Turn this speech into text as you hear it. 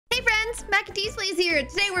friends, Mac and Slay's here.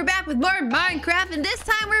 Today we're back with more Minecraft, and this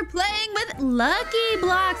time we're playing with lucky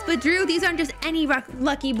blocks. But Drew, these aren't just any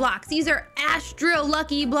lucky blocks. These are Astral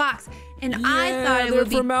lucky blocks. And I thought it would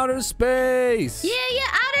be from outer space. Yeah,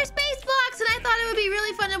 outer space blocks. And I thought it would be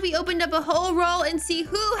really fun if we opened up a whole roll and see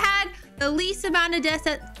who had the least amount of deaths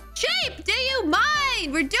at sheep. Do you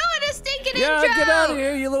mind? We're doing a stinking intro. Yeah, get out of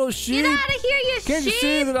here, you little sheep. Get out of here, you sheep. Can't you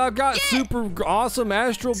see that I've got super awesome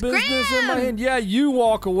astral business in my hand? Yeah, you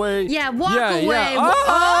walk away. Yeah, walk away.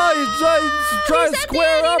 Yeah. You try to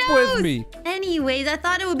square up with me. Anyways, I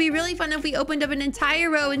thought it would be really fun if we opened up an entire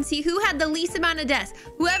row and see who had the least amount of deaths.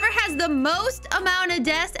 Whoever has the most amount of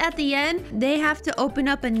deaths at the end, they have to open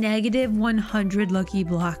up a negative 100 lucky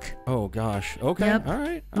block. Oh, gosh. Okay. Yep. All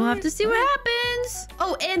right. We'll have to see what happens.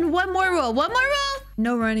 Oh, and one more rule.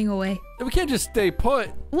 No running away. We can't just stay put.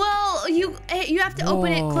 Well, you have to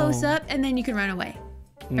open it close up, and then you can run away.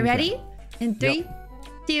 Okay. Ready? In 3,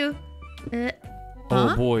 2.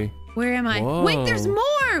 Oh, boy. Where am I? Whoa. Wait, there's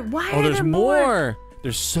more. Why are there's there more?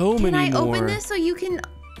 There's so many more. Can I open this so you can...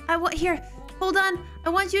 Here, hold on. I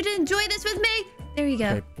want you to enjoy this with me. There you go.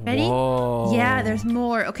 Okay. Ready? Whoa. Yeah, there's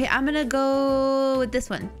more. Okay, I'm going to go with this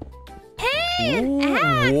one. Hey, an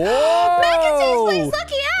axe. Whoa. Mac and Slay's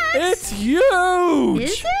lucky axe. It's huge.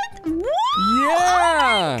 Is it? Whoa. Yeah.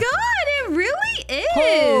 Oh, my God. It really is.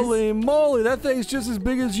 Holy moly. That thing's just as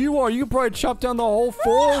big as you are. You could probably chop down the whole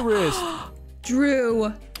forest.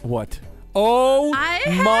 Drew. What? Oh,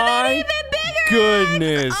 my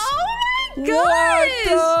goodness. Oh, my God. What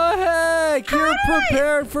the heck? You're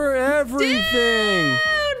prepared for everything. Dude,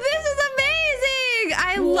 this is amazing.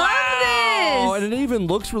 I love this. And it even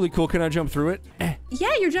looks really cool. Can I jump through it?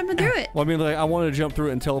 Yeah, you're jumping through it. Well, I mean, like, I want to jump through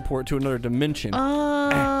it and teleport to another dimension.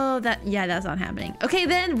 Oh, that's not happening. Okay,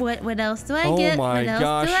 then what else do I get? Oh my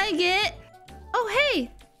gosh. What else do I get? Oh, hey.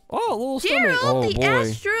 Oh, a little stomach. Gerald, Oh, the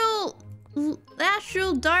boy.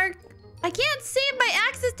 astral dark. I can't see it. My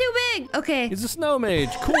axe is too big. Okay. He's a snow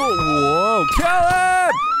mage. Cool. Whoa. Kill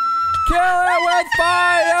him! Kill him with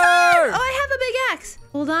fire! Oh, I have a big axe.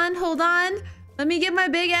 Hold on. Let me get my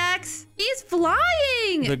big axe. He's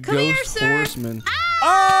flying. The Come here, ghost sir. horseman.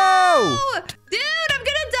 Oh! Dude, I'm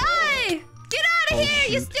gonna die. Get out of here,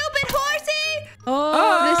 shoot. you stupid horsey.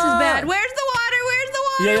 Oh, this is bad. Where's the water?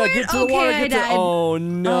 Yeah, get to the water. I died. Oh,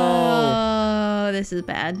 no. Oh, this is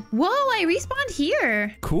bad. Whoa, I respawned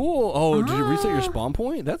here. Cool. Oh, did you reset your spawn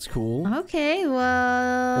point? That's cool. Okay,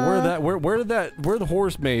 well. Where the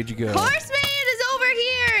horse mage go? Horseman is over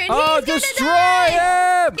here, and he's destroy gonna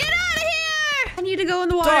die. him! Get out of here! I need to go in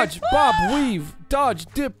the water. Dodge, bob, weave, dodge,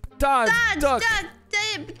 dip, dodge, duck.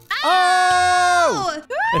 Dip. Oh!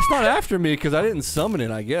 It's not after me because I didn't summon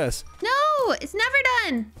it, I guess. No, it's never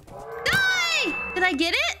done. Die! Did I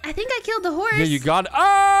get it? I think I killed the horse. Yeah, you got it.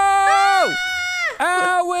 Oh!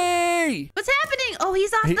 Owie! What's happening? Oh,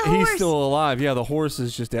 he's off the horse. He's still alive. Yeah, the horse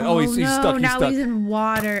is just dead. Oh, he's stuck. Now he's in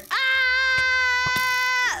water.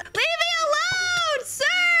 Leave me alone,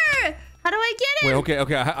 sir! How do I get him? Wait,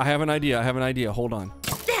 okay. I have an idea. Hold on.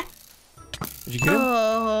 Did you get him?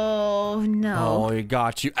 Oh, no. Oh, he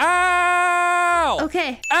got you. Ow!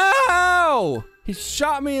 Okay. Ow! He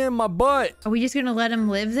shot me in my butt. Are we just gonna let him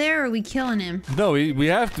live there, or are we killing him? No, we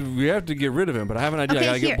have to get rid of him. But I have an idea. Okay,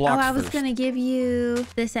 I gotta get blocks I was first. gonna give you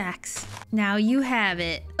this axe. Now you have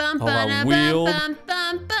it. Bum, I bum, wield bum,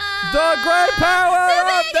 bum, bum. the great power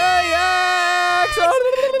of the axe.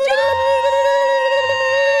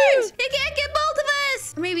 He can't get both of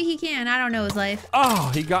us. Or maybe he can. I don't know his life. Oh,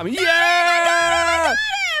 he got me. Yeah! I got him!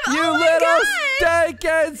 You Oh my little God! steak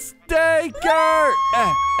and staker!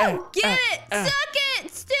 Get it! Suck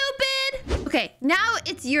it, stupid! Okay, now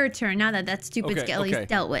it's your turn. Now that stupid skelly's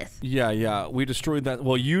dealt with. Yeah. We destroyed that.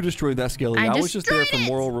 Well, you destroyed that skelly. I was just there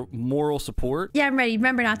for moral support. Yeah, I'm ready.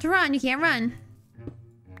 Remember not to run. You can't run.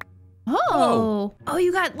 Oh,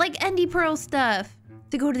 you got like Endy Pearl stuff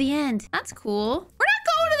to go to the end. That's cool. We're not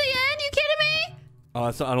going to the end. You kidding me?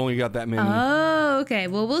 Oh, I only got that many. Oh, okay.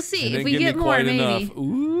 Well, we'll see if we get more. Maybe. Enough.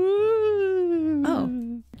 Ooh.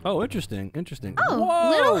 Oh, interesting. Oh, whoa,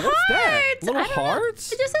 little what's hearts. that? Little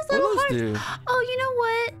hearts? It just says little hearts. Do? Oh, you know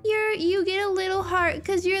what? You get a little heart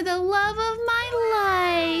because you're the love of my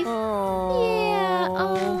life. Oh. Yeah.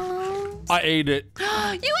 Oh. I ate it. You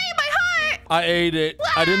ate my heart. I ate it.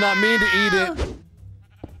 Wow. I did not mean to eat it.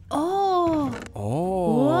 Oh.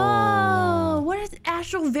 Whoa. What is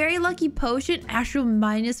Astral Very Lucky Potion? Astral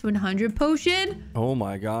minus 100 potion? Oh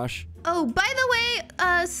my gosh. Oh, by the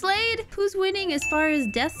way, Slade, who's winning as far as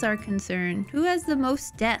deaths are concerned? Who has the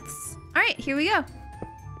most deaths? All right, here we go.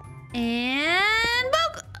 And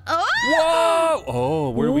book. Oh! Whoa! Oh,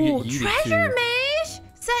 where do we get yeeted treasure to? mage?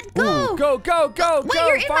 set, go. Ooh, go. Wait,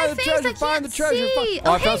 you're in my face. I Find the can't treasure. see.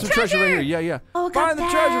 Oh, I Okay, found some treasure right here. Yeah. Oh, got Find the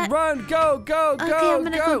that. treasure. Run. Go. Okay, I'm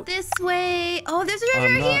gonna go this way. Oh, there's a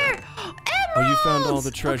treasure here. Emeralds. Oh, you found all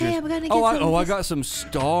the treasures. Okay, I'm gonna get some. I got some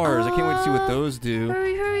stars. I can't wait to see what those do.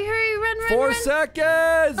 Hurry, run. 4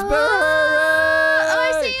 seconds. Better hurry.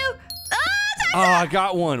 Oh, I see you. Oh, I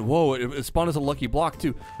got one. Whoa, it spawned us a lucky block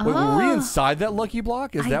too. Wait, were we inside that lucky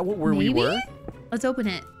block? Is that where we were? Let's open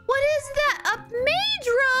it. What is that? A mage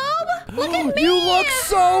robe? Look at me. You look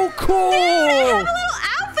so cool. Dude, I have a little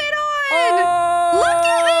outfit on. Oh. Look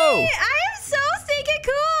at me. I am so stinking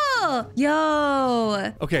cool.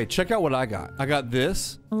 Yo. Okay, check out what I got. I got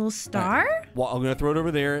this. A little star? Well, I'm going to throw it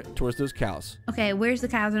over there towards those cows. Okay, where's the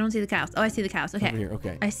cows? I don't see the cows. Oh, I see the cows. Okay. Over here,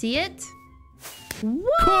 okay. I see it. Whoa,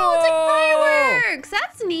 Cool. it's like fireworks.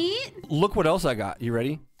 That's neat. Look what else I got. You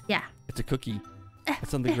ready? Yeah. It's a cookie.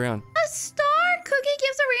 It's on the ground. A star cookie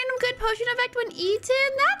gives a random good potion effect when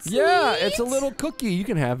eaten. That's neat. Yeah, it's a little cookie. You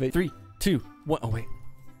can have it. 3, 2, 1. Oh, wait.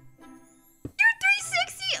 You're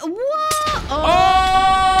 360. Whoa.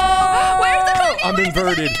 Oh! Where's the cookie? I'm Where's the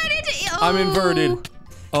inverted. cookie? I'm inverted.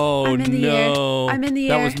 Oh, I'm in the air. no. I'm in the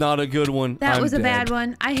air. That was not a good one. That was a dead. bad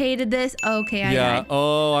one. I hated this. Okay, I died.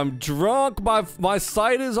 Oh, I'm drunk. My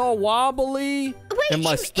sight is all wobbly. Wait, and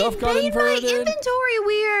my stuff got inverted. My inventory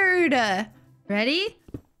weird. Ready?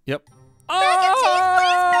 Yep.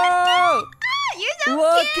 Oh! You're so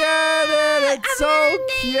Look cute. at it. It's so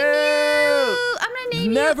cute. I'm gonna name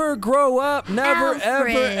you. Never grow up. Never,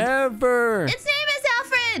 Alfred. ever. Its name is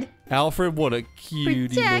Alfred. Alfred, what a cutie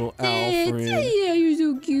little Alfred. Yeah, you're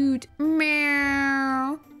so cute.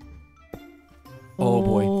 Meow. Oh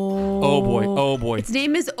boy. Oh boy. Oh boy. Its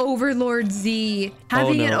name is Overlord Z.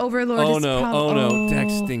 Having an Overlord is Oh no.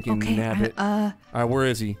 Dex stinking nabbit. All right, where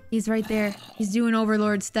is he? He's right there. He's doing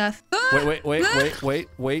Overlord stuff. Wait.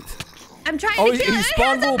 I'm trying Oh, to kill it. he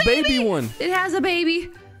spawned a little baby one. It has a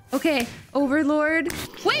baby. Okay, Overlord.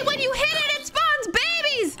 Wait, when you hit it, it spawns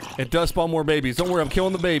babies. It does spawn more babies. Don't worry, I'm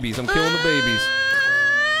killing the babies.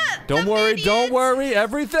 Don't worry.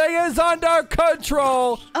 Everything is under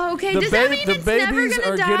control. Okay, does that mean the it's never babies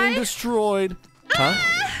gonna are die? getting destroyed. Huh?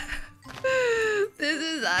 This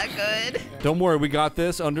is not good. Don't worry, we got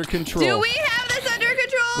this under control. Do we have this under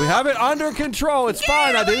control? We have it under control. It's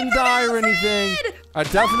fine. I didn't die or anything. I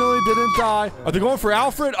definitely didn't die. Are they going for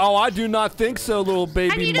Alfred? Oh, I do not think so, little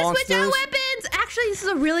baby I need monsters. to switch out weapons. Actually, this is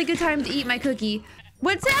a really good time to eat my cookie.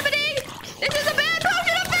 What's happening? This is a bad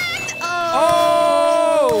potion effect.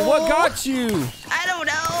 Oh, what got you? I don't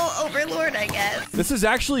know. Overlord, I guess. This is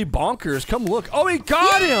actually bonkers. Come look. Oh, he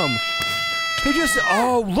got him. He just,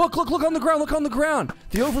 look on the ground. Look on the ground.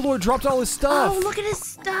 The Overlord dropped all his stuff. Oh, look at his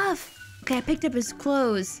stuff. Okay, I picked up his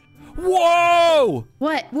clothes. Whoa!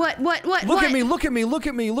 What? Look at me.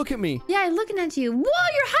 Yeah, I'm looking at you. Whoa,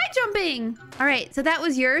 you're high jumping. All right, so that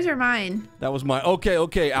was yours or mine? That was mine.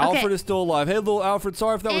 Okay. Alfred is still alive. Hey, little Alfred.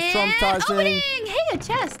 Sorry if that was traumatizing. Opening. Hey, a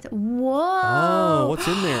chest. Whoa. Oh, what's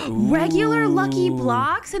in there? Ooh. Regular lucky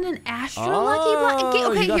blocks and an astral lucky block. Okay,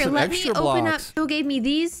 you got here, some let me extra open up. blocks. So it gave me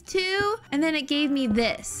these 2, and then it gave me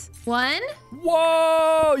this. 1.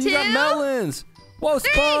 Whoa, you got 2. melons. Whoa,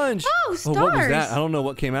 sponge. Oh, stars. Oh, what was that? I don't know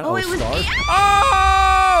what came out. Oh, it was stars. 8.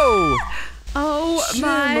 Oh! Oh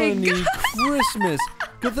my Jiminy God. Christmas.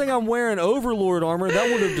 Good thing I'm wearing Overlord armor. That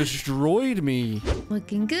would have destroyed me.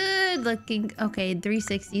 Looking good. Okay,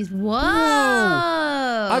 360s. Whoa.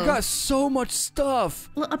 I got so much stuff.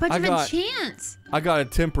 A bunch of enchants. I got a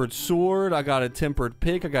tempered sword. I got a tempered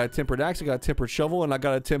pick. I got a tempered axe. I got a tempered shovel. And I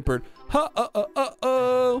got a tempered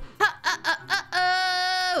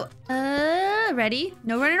Ready?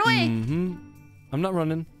 No running away. I'm not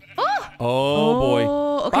running. Oh. Oh boy.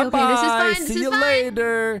 Okay, Bye-bye. this is fine. See you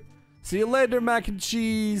later. See you later, mac and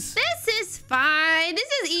cheese. This is fine. This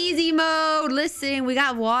is easy mode. Listen, we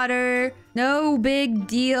got water. No big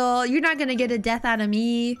deal. You're not gonna get a death out of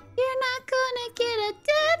me. You're not gonna get a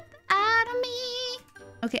death out of me.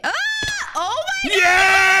 Okay. Oh my God!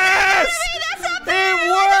 Yes! That's not fair.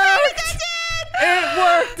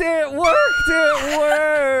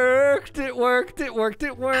 It worked!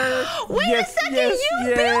 It worked. Wait a second, you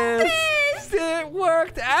built this! It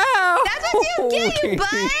worked. Ow! That's what you get, you butt!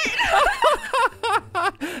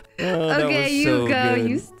 Okay, you go,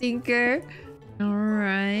 you stinker. All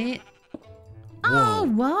right. Oh,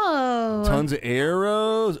 whoa. Tons of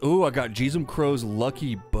arrows. Ooh, I got Jeezumcrowe's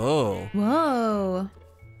lucky bow. Whoa.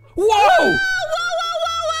 Whoa!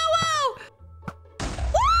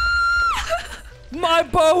 My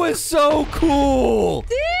bow is so cool!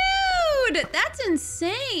 Dude, that's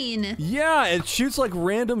insane. Yeah, it shoots like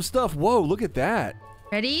random stuff. Whoa, look at that.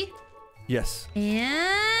 Ready? Yes.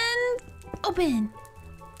 And open.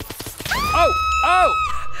 Oh!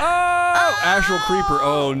 Astral creeper.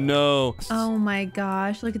 Oh, no. Oh, my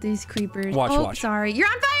gosh. Look at these creepers. Watch. Sorry. You're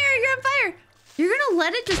on fire. You're going to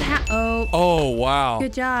let it just Oh, wow.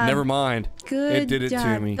 Good job. Never mind. Good It did it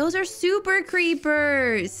job. to me. Those are super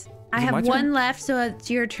creepers. I have one left, so it's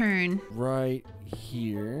your turn. Right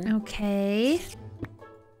here. Okay.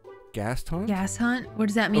 Gas hunt? Gas hunt? What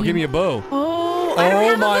does that mean? Oh, give me a bow. Oh, I don't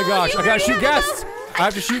have a my bow. gosh. You I gotta already shoot have a guests. bow. I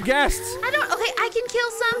have to shoot guests. Okay, I can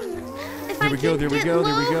kill some. There we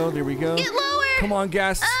go. Get lower. Come on,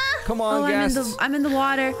 guests. Come on, guests. I'm in the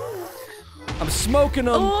water. I'm smoking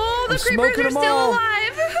them. Oh, the I'm creepers smoking are them still all.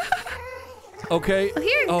 alive. Okay.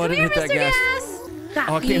 Here, I didn't hit that gas.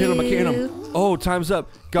 Oh, I can't hit him. Oh, time's up.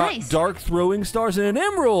 Got dark throwing stars and an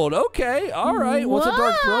emerald. Okay, all right. What's a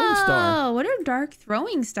dark throwing star? What are dark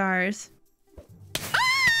throwing stars? Now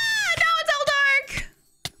it's all dark.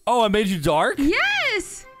 Oh, I made you dark?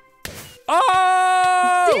 Yes.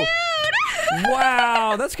 Oh! Dude.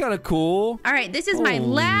 Wow, that's kind of cool. All right, this is my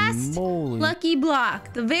last moly. lucky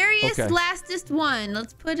block. The lastest one.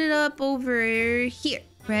 Let's put it up over here.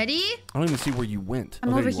 Ready? I don't even see where you went.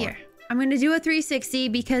 I'm over here. I'm going to do a 360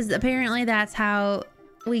 because apparently that's how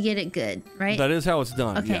we get it good, right? That is how it's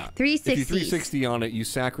done. Okay, yeah. 360. If you 360 on it, you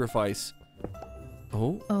sacrifice.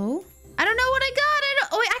 Oh. I don't know what I got.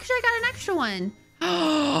 Actually, I got an extra one.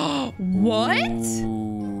 What?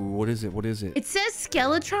 Ooh, what is it? It says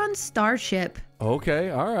Skeletron Starship. Okay,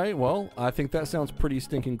 all right. Well, I think that sounds pretty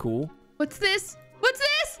stinking cool. What's this?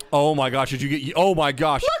 Oh my gosh, did you get... Oh my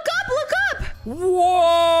gosh. Look up.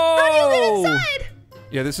 Whoa! How do you get inside?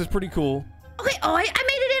 Yeah, this is pretty cool. Okay, I made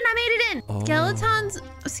it in. Oh. Skeletons,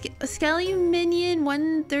 Skelly Minion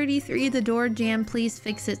 133, the door jammed. Please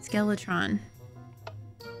fix it, Skeletron.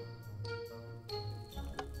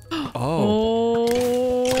 Oh.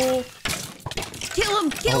 Kill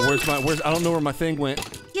him. I don't know where my thing went.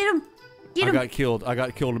 Get him. I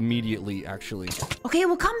got killed immediately, actually. Okay,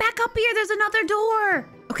 well, come back up here. There's another door.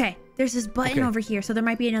 Okay, there's this button over here, so there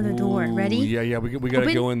might be another door. Ready? Yeah, we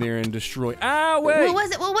gotta go in there and destroy. Ah, wait. What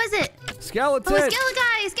was it? Skeleton. Oh, a skeleton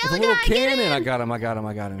With a little cannon. I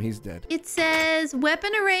got him. He's dead. It says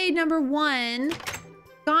weapon array number 1.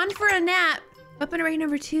 Gone for a nap. Weapon array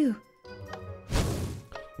number 2.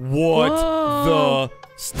 What Whoa. the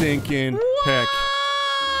stinking heck?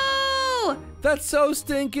 That's so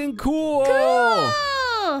stinking cool.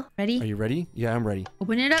 Ready? Are you ready? Yeah, I'm ready.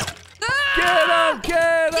 Open it up.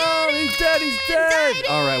 Get him! He's dead.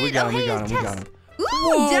 All right, we got him. Ooh,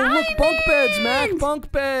 whoa, diamond! Look, bunk beds, Mac,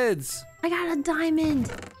 bunk beds. I got a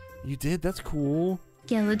diamond. You did? That's cool.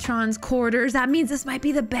 Skeletron's quarters. That means this might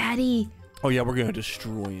be the baddie. Oh yeah, we're gonna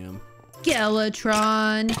destroy him.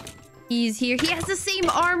 Skeletron. He's here. He has the same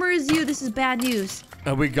armor as you. This is bad news.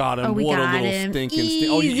 We got him. We what got a little him. stinking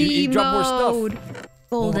Oh, you dropped more stuff.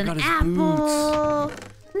 Golden apple.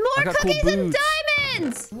 More cookies and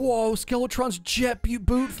diamonds. Whoa, Skeletron's jet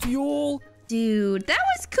boot fuel. Dude, that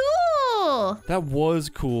was cool. That was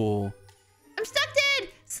cool. I'm stuck, Dad.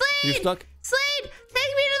 Slade. You're stuck? Slade,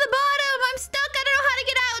 take me to the bottom. I'm stuck. I don't know how to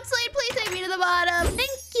get out. Slade, please take me to the bottom.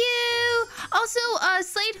 Thank you. Also,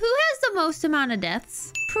 Slade, who has the most amount of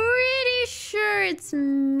deaths? Pretty sure it's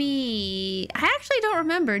me. I actually don't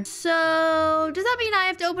remember. So, does that mean I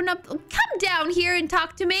have to open up? Come down here and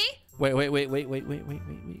talk to me. Wait. Are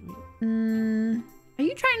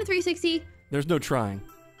you trying to 360? There's no trying.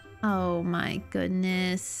 Oh my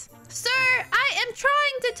goodness. Sir, I am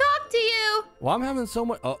trying to talk to you. Well, I'm having so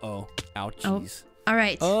much. Uh-oh. Ouchies. All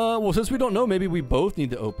right. Well, since we don't know, maybe we both need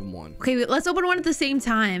to open one. Okay, let's open one at the same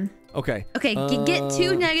time. Okay. Okay, get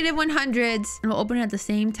 2 negative 100s, and we'll open it at the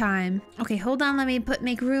same time. Okay, hold on. Let me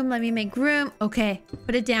make room. Okay,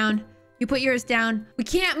 put it down. You put yours down. We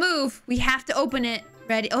can't move. We have to open it.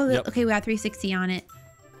 Ready? Oh, yep. Okay, we got 360 on it.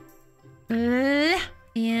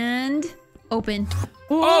 And open.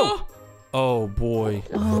 Oh! Oh, boy.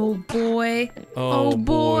 Oh, boy. Oh,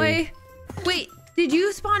 boy. Wait, did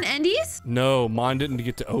you spawn endies? No, mine didn't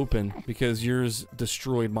get to open because yours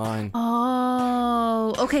destroyed mine.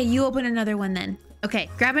 Oh, okay. You open another one then. Okay,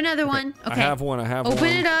 grab another one. Okay. I have one. Open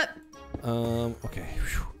it up. Okay.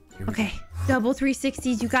 Okay, double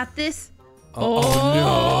 360s. You got this?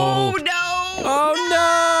 Oh, no. No. Oh,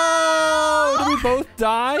 no. Did we both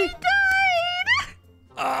die? We died.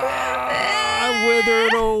 I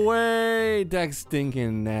withered away. That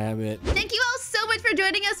stinking nabbit. Thank you all so much for for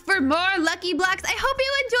joining us for more Lucky Blocks. I hope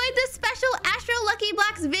you enjoyed this special Astral Lucky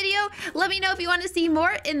Blocks video. Let me know if you want to see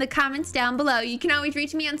more in the comments down below. You can always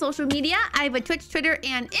reach me on social media. I have a Twitch, Twitter,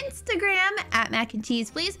 and Instagram at Mac and Cheese,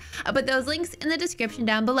 please. I'll put those links in the description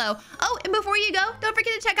down below. Oh, and before you go, don't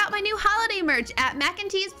forget to check out my new holiday merch at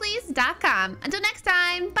macandcheeseplease.com. Until next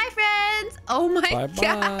time, bye friends. Oh my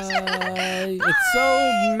gosh. Bye. It's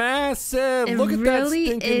so massive. Look at that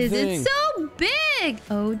stinking thing. It's so big.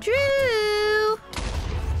 Oh, Drew.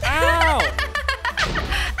 Ow. What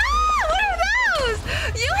are those?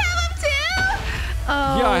 You have them too?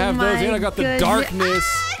 Oh, yeah, I have those, and I got the darkness.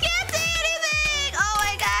 I can't see anything. Oh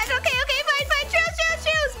my gosh. Okay, fine.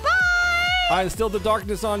 Choose. Bye. I instilled the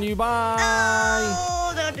darkness on you. Bye.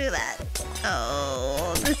 Oh, don't do that.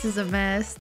 Oh, this is a mess.